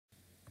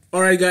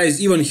Alright guys,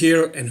 Ivan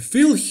here, and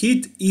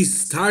Heath is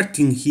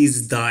starting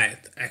his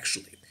diet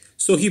actually.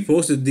 So he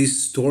posted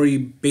this story,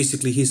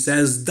 basically he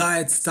says,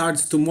 "Diet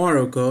starts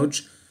tomorrow,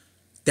 coach,"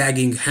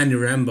 tagging Henry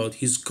Rambout,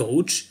 his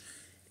coach.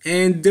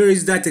 And there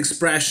is that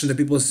expression that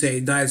people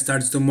say, diet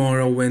starts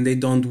tomorrow, when they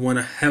don't want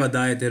to have a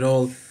diet at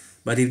all.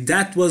 But if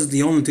that was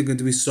the only thing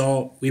that we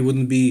saw, we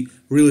wouldn't be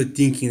really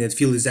thinking that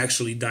Phil is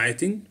actually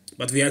dieting.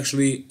 But we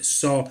actually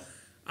saw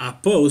a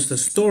post, a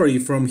story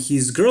from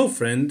his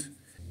girlfriend.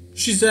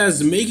 She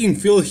says, making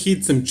Phil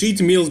Heath some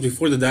cheat meals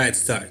before the diet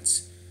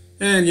starts.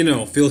 And you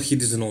know, Phil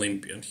Heath is an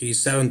Olympian.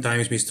 He's 7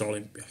 times Mr.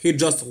 Olympia. He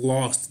just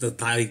lost the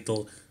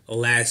title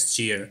last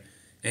year.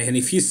 And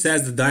if he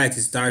says the diet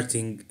is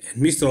starting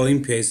and Mr.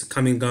 Olympia is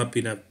coming up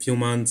in a few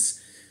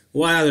months,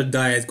 what other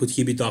diet could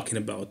he be talking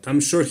about? I'm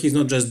sure he's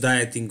not just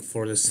dieting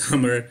for the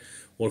summer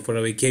or for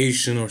a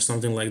vacation or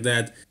something like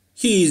that.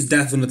 He is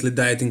definitely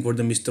dieting for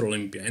the Mr.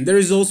 Olympia. And there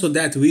is also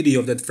that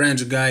video of that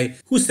French guy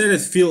who said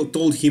that Phil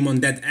told him on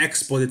that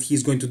expo that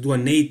he's going to do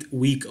an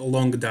 8-week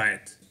long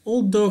diet.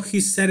 Although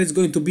he said it's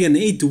going to be an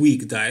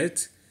 8-week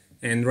diet.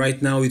 And right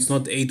now it's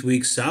not 8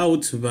 weeks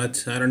out,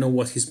 but I don't know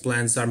what his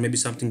plans are, maybe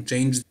something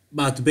changed.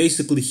 But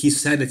basically he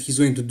said that he's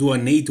going to do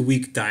an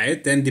 8-week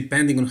diet, and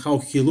depending on how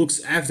he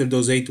looks after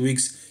those 8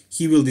 weeks,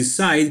 he will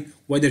decide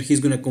whether he's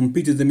going to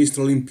compete at the Mr.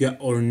 Olympia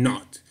or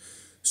not.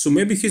 So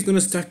maybe he's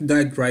gonna start the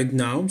diet right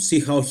now,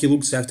 see how he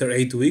looks after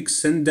 8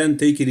 weeks, and then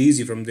take it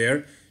easy from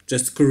there.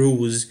 Just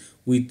cruise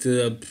with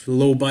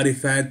low body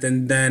fat,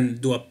 and then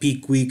do a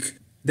peak week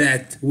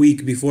that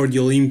week before the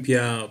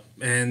Olympia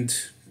and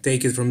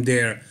take it from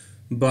there.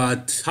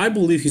 But I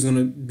believe he's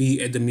gonna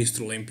be at the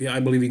Mr. Olympia. I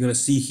believe we're gonna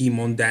see him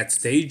on that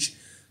stage.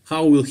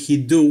 How will he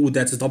do?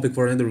 That's a topic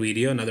for another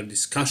video, another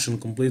discussion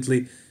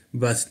completely.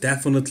 But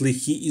definitely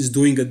he is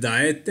doing a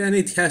diet, and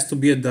it has to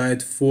be a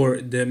diet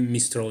for the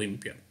Mr.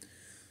 Olympia.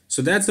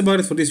 So that's about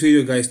it for this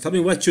video, guys. Tell me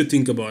what you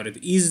think about it.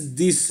 Is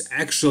this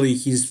actually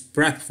his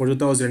prep for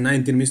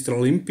 2019 Mr.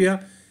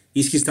 Olympia?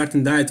 Is he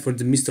starting diet for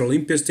the Mr.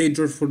 Olympia stage,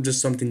 or for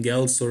just something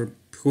else, or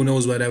who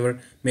knows, whatever.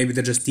 Maybe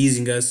they're just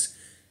teasing us.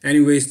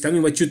 Anyways, tell me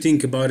what you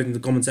think about it in the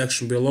comment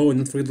section below, and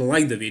don't forget to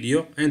like the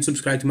video and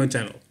subscribe to my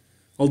channel.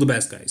 All the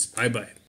best, guys. Bye bye.